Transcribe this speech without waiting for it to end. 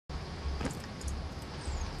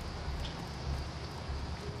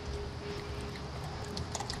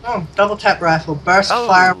Oh, double tap rifle, burst Oh,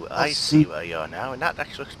 fire. I see where you are now, and that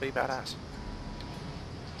actually looks pretty badass.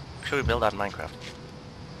 Should we build that in Minecraft?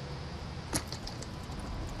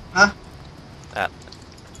 Huh?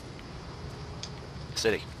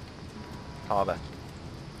 City. Harbour.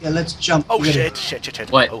 Yeah, let's jump. Oh shit.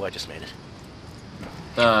 What? Oh, I just made it.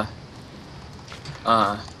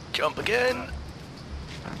 Jump again.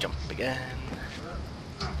 Jump again.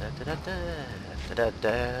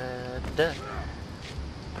 Da.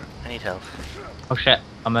 I need help. Oh shit!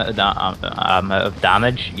 I'm out of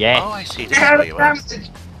damage. Yeah. Oh, I see. This is where you are.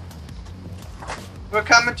 We're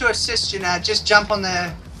coming to assist you now. Just jump on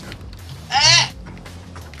the. Ah!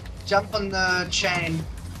 Jump on the chain.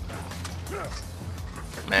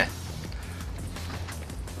 Meh.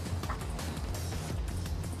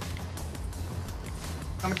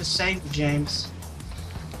 Coming to save you, James.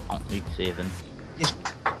 I don't need saving. Yes,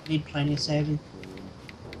 need plenty of saving.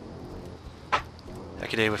 I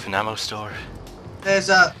could do with an ammo store. There's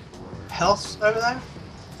a health over there.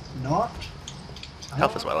 Not.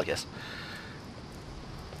 Health as well, I guess.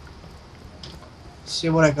 See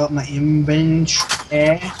what I got in my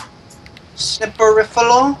inventory.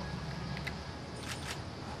 Snipperifalo.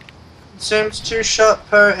 Consumes 2 shot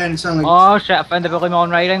per and it's only. Oh shit! I found the Billy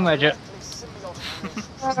Mon riding widget.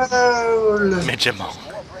 Oh, Midgemon.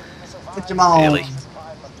 Really?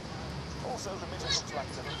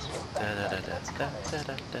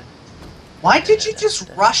 Why did you just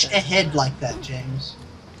rush ahead like that, James?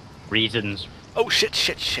 Reasons. Oh shit.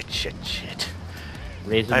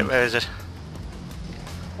 Reasons. Right, where is it?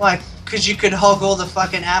 Why? Because you could hog all the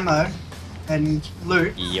fucking ammo and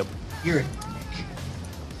loot. Yep. You're a dick.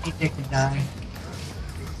 You dick and die.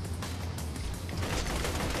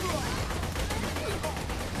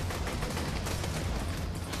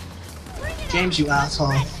 James, you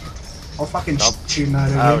asshole. I'll fucking shoot you out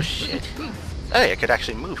of Oh here. shit. Hey, I could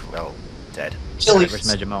actually move. Well, dead. Kill Where's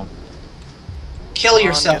yourself. Midgemon? Kill Get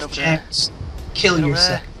yourself, over there. James. Kill Get over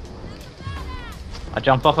yourself. I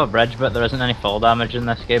jumped off a bridge, but there isn't any fall damage in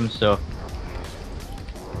this game, so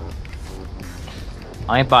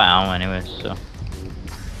I ain't buy ammo anyway. So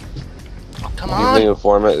Oh, come The on.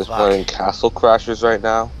 informant is Fuck. playing Castle Crashers right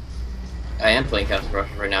now. I am playing Castle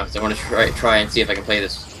Crashers right now because I want to try and see if I can play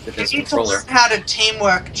this with this You need to controller. learn how to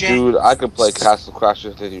teamwork, James. Dude, I could play Castle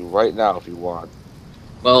Crashers with you right now if you want.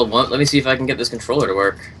 Well, let me see if I can get this controller to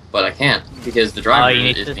work, but I can't because the driver you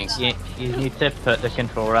need is to being. you need to put the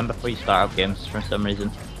controller in before you start up games for some reason.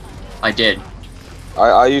 I did.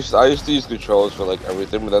 I used to use controllers for like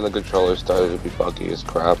everything, but then the controllers started to be buggy as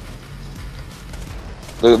crap.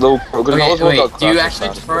 The controllers Okay, won't wait. Do you crash actually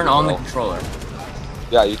fast, turn but on the no. controller?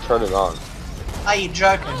 Yeah, you turn it on. Are you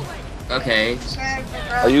joking? Okay,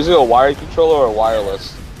 Are you using a wired controller or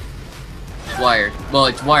wireless? wired. Well,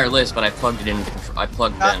 it's wireless, but I plugged it in. I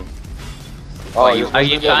plugged it in Oh, Are you're you supposed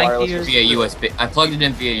to get trying to wireless use- via USB. I plugged it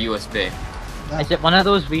in via USB. Is it one of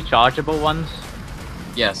those rechargeable ones?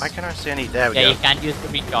 Yes. Why can't I see any? There we Yeah, go. you can't use the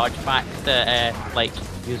recharge pack to like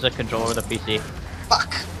use a controller with a PC.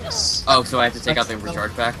 Fuck. Oh, so I have to take out the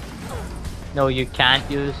recharge pack? No, you can't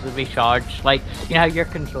use the recharge. Like, you know how your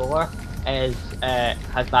controller is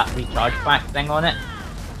has that recharge pack thing on it?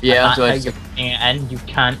 Yeah. And So that's I how you're putting it in. You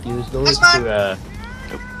can't use those That's to.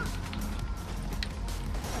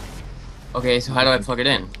 Okay. So how do I plug it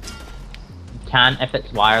in? You can if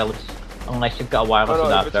it's wireless, unless you've got a wireless No, if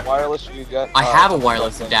adapter. it's wireless, you get. I have a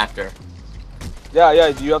wireless adapter.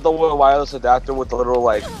 Yeah. Do you have the little wireless adapter with the little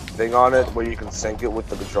like thing on it where you can sync it with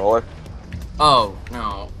the controller? Oh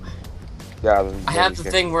no. Yeah. I have the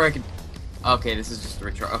thing where I can. Okay, this is just the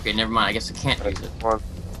recharge. Okay, never mind. I guess I can't use it.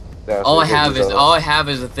 Yeah, All so I you can have use is the- all I have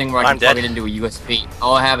is a thing where I I'm can plug dead. it into a USB.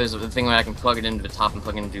 All I have is the thing where I can plug it into the top and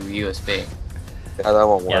plug it into a USB. Yeah, that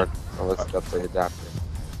won't Yeah. work unless you got the adapter.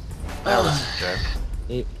 That was good.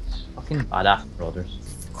 It's fucking badass, brothers.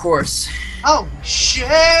 Of course. Oh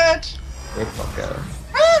shit! They fuck out.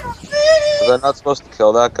 Was I not supposed to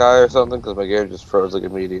kill that guy or something? Because my game just froze like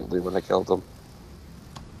immediately when I killed him.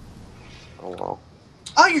 Oh well.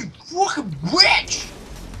 Oh, you fucking bitch!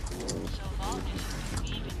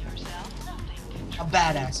 A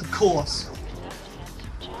badass, of course.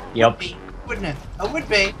 Yep. Be, wouldn't it? I would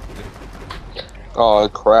be. Oh,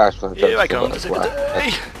 it crashed when I tried Here to I kill come that to save the black-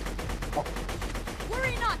 day.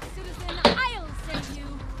 Worry not, citizen. I'll save you.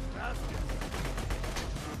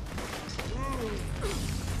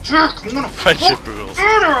 Jerk, I'm gonna Friendship rules.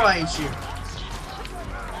 murderize you!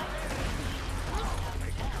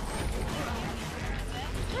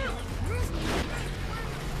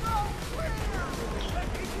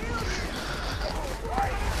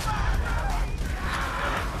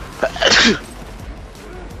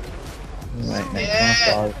 Right, next Yeah.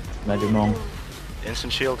 sorry. I do wrong.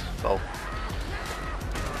 Instant shield. Oh.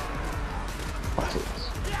 What's it?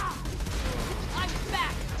 I'm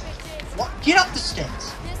back, bitches. What? Get up the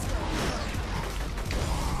stairs. This way.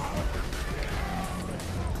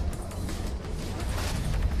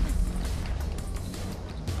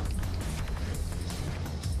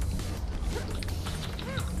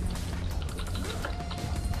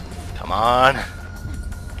 Come on.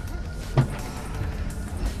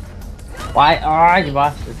 Why? Ah, you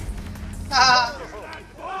bastard. Ah,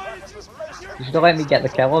 You should have let me get the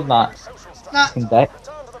kill on that. nah. Fucking dick.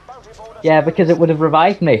 Yeah, because it would have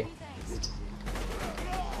revived me.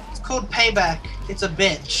 It's called payback. It's a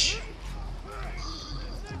bitch.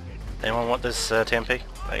 Anyone want this TMP?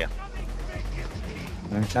 There you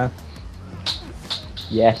go. Okay.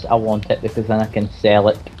 Yes, I want it because then I can sell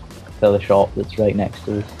it to the shop that's right next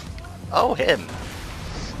to us. Oh, him.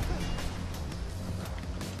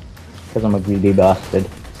 Because I'm a greedy bastard.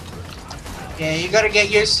 Yeah, you gotta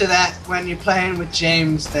get used to that when you're playing with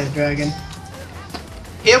James there, Dragon.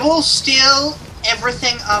 He will steal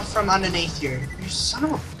everything up from underneath you. You son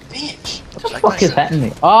of a bitch. What the Like fuck is myself. hitting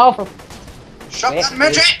me? Oh, for Shotgun Wait,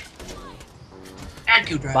 midget! Thank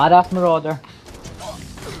you, Dragon. badass marauder.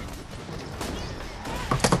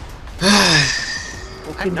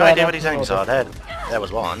 I have no idea what he's aiming for. There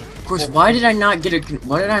was one. Of course, why did I not get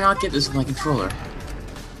this with my controller?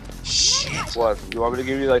 Shit. What? You want me to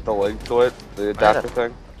give you like the link to it, the adapter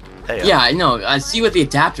thing? There you go. Yeah, I know. I see what the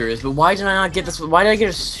adapter is, but why did I not get this? Why did I get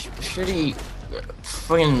a shitty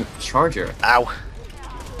fucking charger? Ow.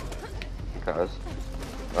 Because.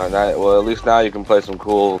 Well, at least now you can play some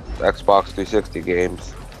cool Xbox 360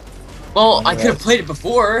 games. Well, I could have played it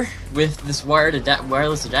before with this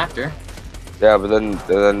wireless adapter. Yeah, but then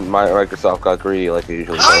Microsoft got greedy like they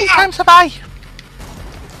usually Oh, do. yeah. Time to buy.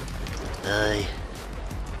 Aye.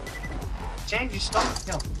 James, you stole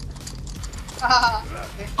the kill. Ah,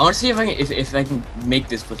 okay. I want to see if I can make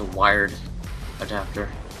this with a wired adapter.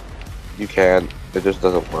 You can. It just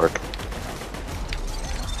doesn't work.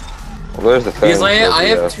 Well, there's the thing. Because I yeah.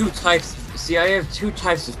 have two types. See, I have two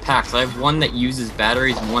types of packs. I have one that uses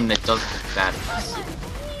batteries and one that doesn't use batteries.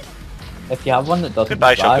 If you have one that doesn't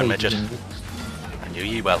Goodbye, die, shotgun you midget. can- I knew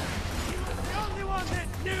ye well.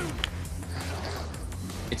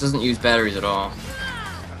 It doesn't use batteries at all.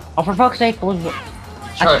 Oh, for fuck's sake, was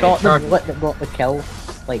I shot the Charge. bullet that got the kill,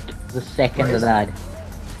 like, the second that I had.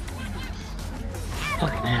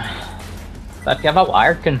 Fucking hell. But if you have a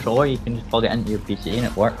wired controller, you can just plug it into your PC and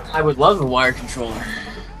it works. I would love a wired controller.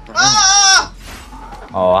 Ah!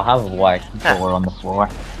 Oh, I have a wired controller on the floor.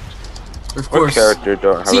 Of What course. character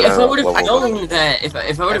don't have See, it if I at would have level one? known that, if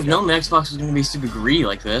I would have known the Xbox was going to be super greedy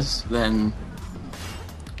like this, then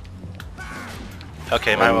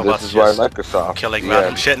Okay, my And robot's this is why just Microsoft. killing yeah.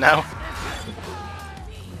 random shit now.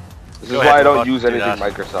 This is Go why ahead, I don't robot, use do anything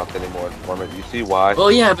that. Microsoft anymore. Norman. You see why? well,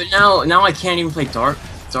 yeah, but now I can't even play Dark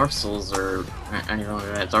Souls or anything like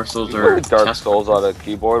that. Dark Souls You or play Dark Test- Souls on a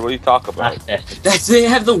keyboard. What are you talking about? That's They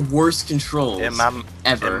have the worst controls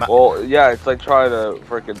ever. Well, yeah, it's like trying to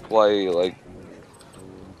freaking play like.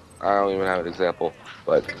 I don't even have an example,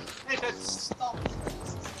 but Hey, that's- stop.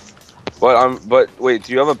 But wait,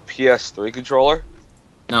 do you have a PS3 controller?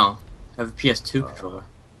 No, I have a PS2 controller.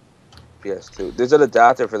 PS2. There's an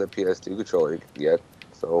adapter for the PS2 controller you can get.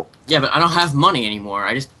 So Yeah, but I don't have money anymore.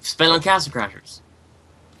 I just spend on Castle Crashers.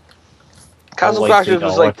 Castle like Crashers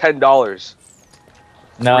was like $10.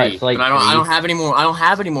 No, Free, it's like but I don't have any more. I don't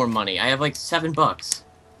have any more money. I have like $7.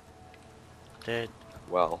 Dude,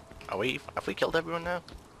 Well, have we killed everyone now?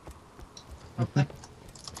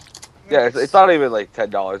 yeah, it's not even like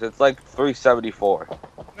 $10. It's like $3.74.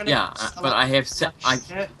 I'm gonna Yeah, sell but it. I have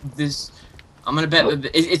Shit. this. I'm gonna bet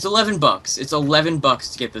it's $11. It's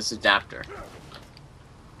 $11 to get this adapter.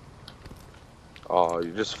 Oh,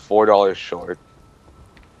 you're just $4 short.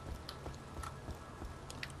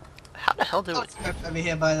 How the hell do we... Over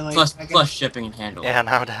here, by the way. Plus Dragon. plus shipping and handling. Yeah, and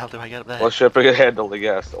how the hell do I get up there? Well, shipping and handling,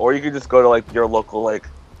 yes. Or you can just go to like your local like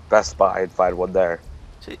Best Buy and find one there.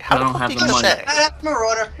 See, how I the don't fuck have do you the get up money. there? Ah,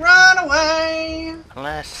 Marauder, run away!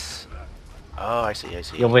 Unless... Oh, I see.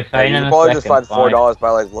 You'll be Yeah, fine you in can a probably just find second. $4 by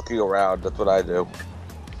like looking around. That's what I do. Where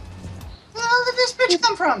the hell did this bitch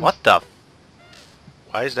come from? What the...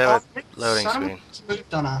 Why is there a Oh, loading son of a screen? bitch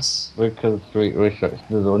moved on us. Because we researched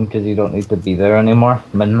the zone because you don't need to be there anymore.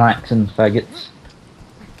 Min-max and faggots.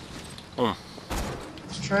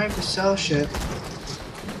 Just trying to sell shit.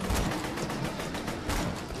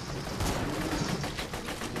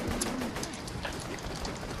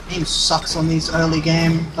 Aim sucks on these early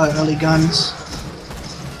guns.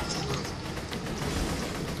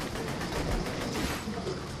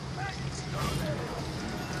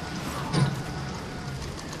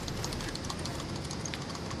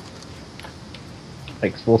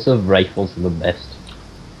 Explosive rifles are the best.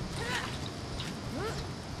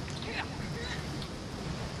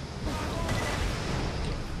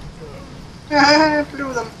 I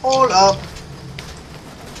blew them all up.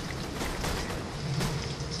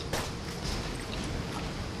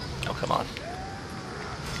 Oh, come on.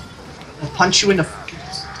 I'll punch you in the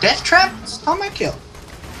death trap. Stop my kill.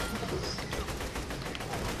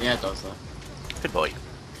 Yeah, it does that. Good boy.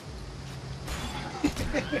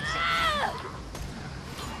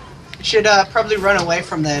 You should probably run away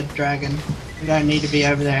from there, dragon. You don't need to be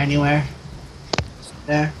over there anywhere.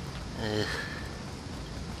 There.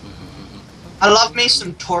 I love me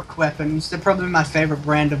some torque weapons. They're probably my favorite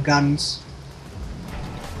brand of guns.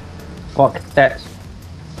 Fuck that.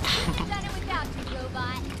 Done it without you,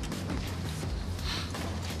 robot.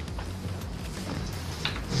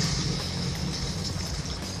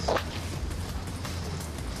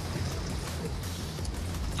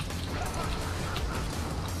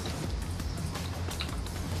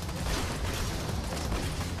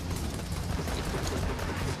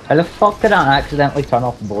 How the fuck did I accidentally turn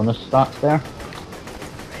off the bonus stats there?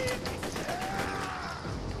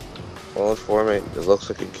 Well, it's for me. It looks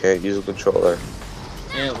like you can't use a controller.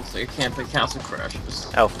 Yeah, it looks like you can't play Castle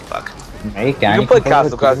Crashers. Oh, fuck. Yeah, You can play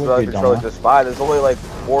Castle Clash without a controller just fine. There's only like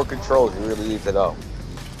 4 controls you really need to know.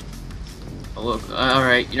 Oh, look,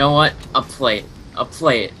 alright, you know what? I'll play it. I'll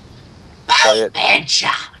play it. Play it.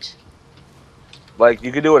 Headshot. Like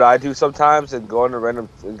you can do what I do sometimes and go on a random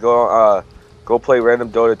and go play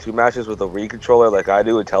random Dota 2 matches with a Wii controller like I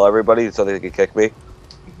do and tell everybody so they can kick me.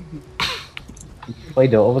 Play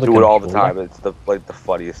Dota with a Do it all the controller. time. It's the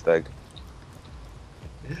funniest thing.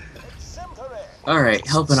 Alright,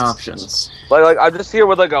 helping options. Like I'm just here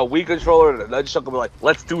with like a Wii controller and a nunchuck and be like,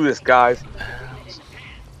 let's do this, guys.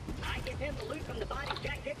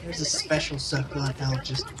 There's a special circle and I'll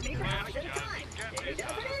just...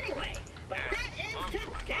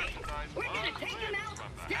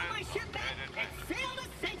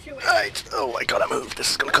 Right. Oh, I gotta move.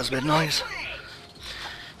 This is gonna cause a bit of noise.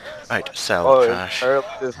 Right, sell Oh, trash.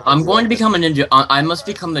 I'm going to become a ninja. I must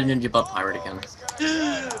become the ninja butt pirate again.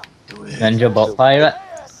 Ninja Bot Pirate?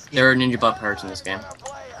 There are ninja butt pirates in this game.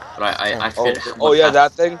 But I forget Oh yeah,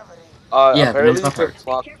 that thing. Yeah, Apparently the you can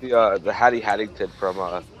block the Hattie Haddington from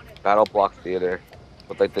Battle Block Theater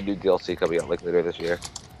with like the new DLC coming out like later this year.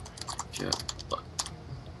 Yeah, but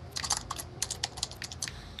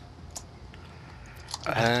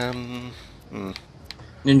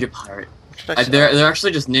ninja pirate. They're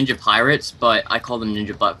actually just ninja pirates, but I call them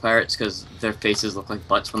ninja butt pirates because their faces look like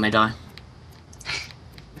butts when they die.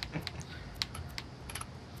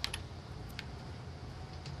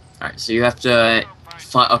 Alright, so you have to...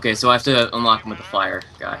 Okay, so I have to unlock him with the fire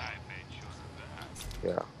guy.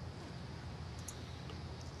 Yeah.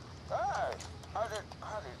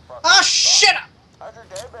 Oh, shit! How's your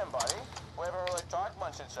day been, buddy? We haven't really talked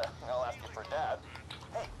much since I'll ask you for Dad.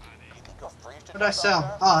 Hey, you think you're free to What did I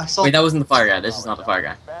sell? Oh, I sold... Wait, that wasn't the fire guy. This is not the fire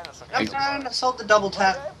guy. I'm fine, I sold the double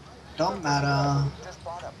tap. Don't matter. Just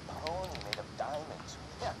bought a pony made of diamonds.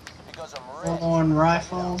 Yeah, because I'm rich. Horn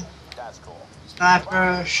rifle. That's cool.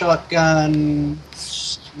 Sniper, shotgun,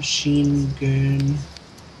 machine gun.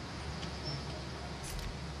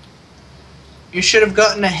 You should have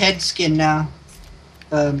gotten a head skin now,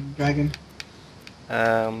 Dragon.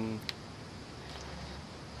 Hang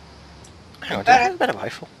on, do I have a better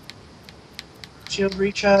rifle? Shield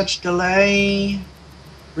recharge, delay,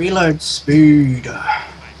 reload speed.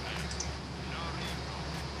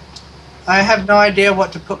 I have no idea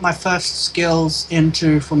what to put my first skills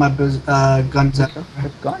into for my guns.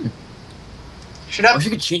 Gun. Should I I wish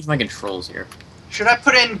you could change my controls here. should I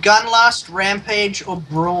put in Gunlust, Rampage, or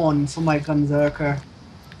Brawn for my Gunzerker?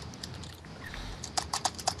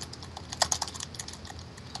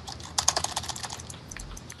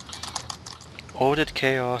 Ordered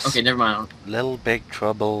Chaos. Okay, never mind. Little Big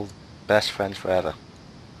Trouble. Best friends forever.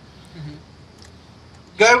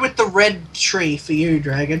 Go with the red tree for you,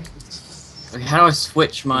 Dragon. Okay, how do I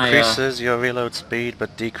switch my? Increases your reload speed,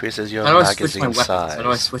 but decreases your How do I switch my magazine weapons? size. How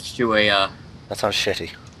do I switch to a? That sounds shitty.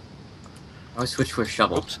 How do I switch to a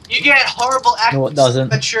shovel? Oops. You get horrible accuracy, No, it doesn't.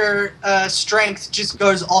 but your strength just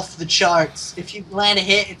goes off the charts. If you land a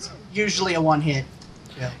hit, it's usually a one hit.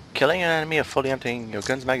 Killing an enemy or fully emptying your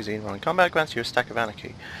gun's magazine while in combat grants you a stack of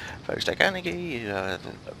anarchy. For a stack of anarchy,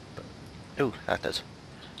 ooh, that does.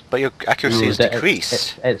 But your accuracy is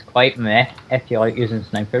decreased. It's quite meh if you like using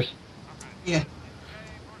snipers. Yeah.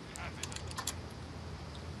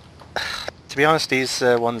 To be honest, these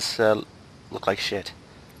ones look like shit.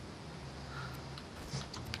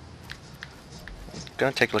 Go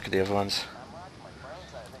and take a look at the other ones.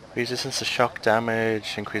 Resistance to shock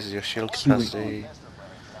damage, increases your shield capacity,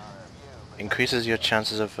 increases your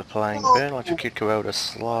chances of applying burn, electrocute, corrode, or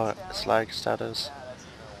slag status.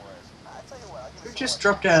 Who just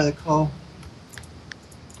dropped out of the call?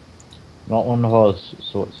 Not one of us,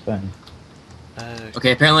 so it's fine.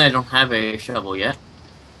 Okay, apparently I don't have a shovel yet.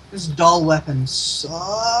 This dull weapon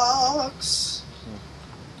sucks.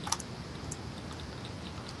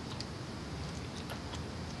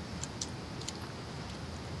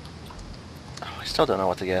 I still don't know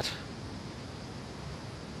what to get.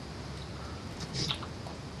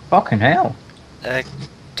 Fucking hell.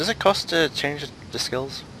 Does it cost to change the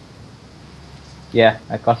skills? Yeah,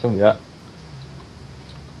 I got some yet.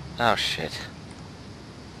 Oh shit.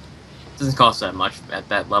 Doesn't cost that much at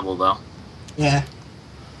that level though. Yeah.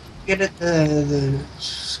 Get at the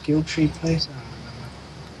skill tree place. I don't remember.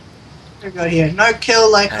 What do we got here? No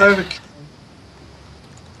kill like overkill.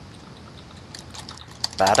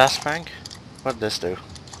 Badass rank? What'd this do?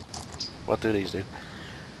 What do these do?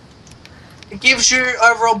 It gives you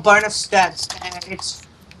overall bonus stats, and it's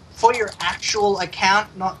for your actual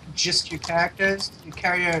account, not just your characters. Your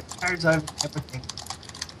carries over everything.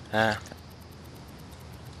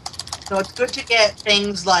 So it's good to get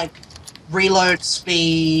things like reload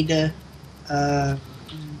speed,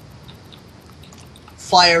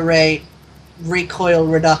 fire rate, recoil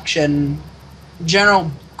reduction,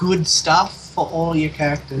 general good stuff for all your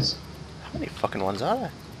characters. How many fucking ones are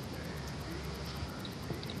there?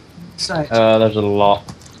 So There's a lot.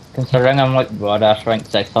 Considering I'm like badass rank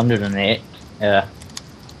 608. Yeah.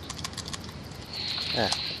 Yeah.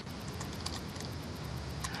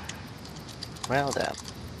 Well done.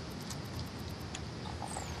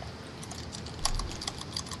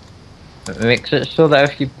 It makes it so that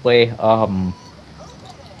if you play lower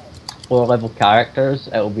level characters,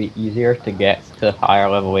 it'll be easier to get to higher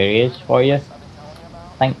level areas for you. I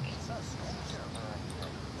think.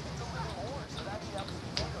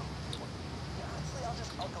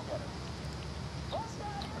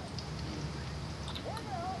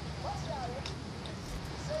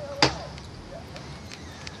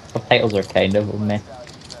 Subtitles are kind of on me.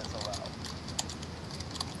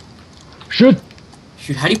 Shoot!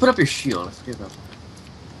 Shoot, how do you put up your shield? I forget about that.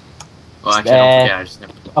 Well, actually, I don't forget, I just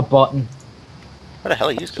never A button. Where the hell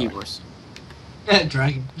are you going? keyboards. yeah,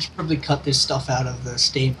 Dragon. You should probably cut this stuff out of the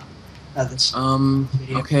Steam.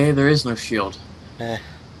 Video. Okay, there is no shield.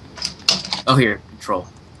 Oh, here, control.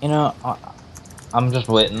 You know, I'm just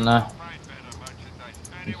waiting there.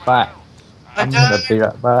 In fact, I'm gonna be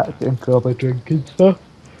right back and grab a drink and stuff.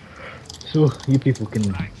 So you people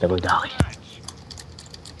can double dally.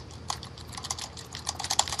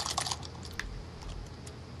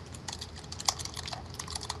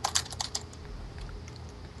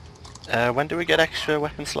 When do we get extra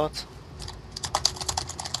weapon slots?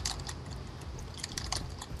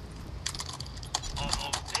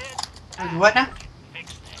 What now?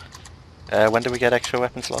 When do we get extra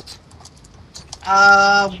weapon slots?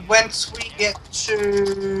 Once we get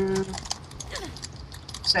to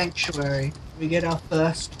Sanctuary, we get our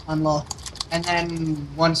first unlock. And then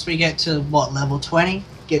once we get to, what, level 20,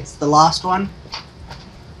 gets the last one.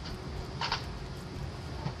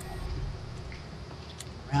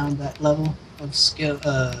 Around that level of skill,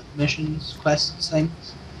 missions, quests,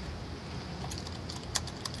 things.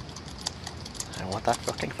 I want that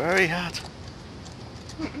fucking furry hat.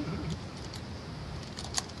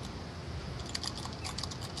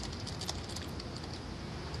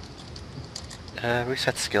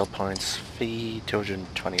 Reset skill points. Fee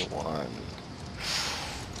 221.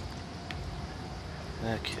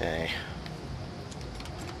 Okay.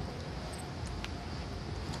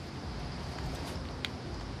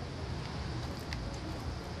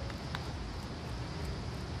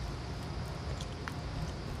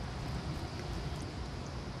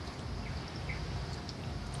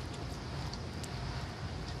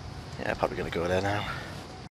 Yeah, probably gonna go there now.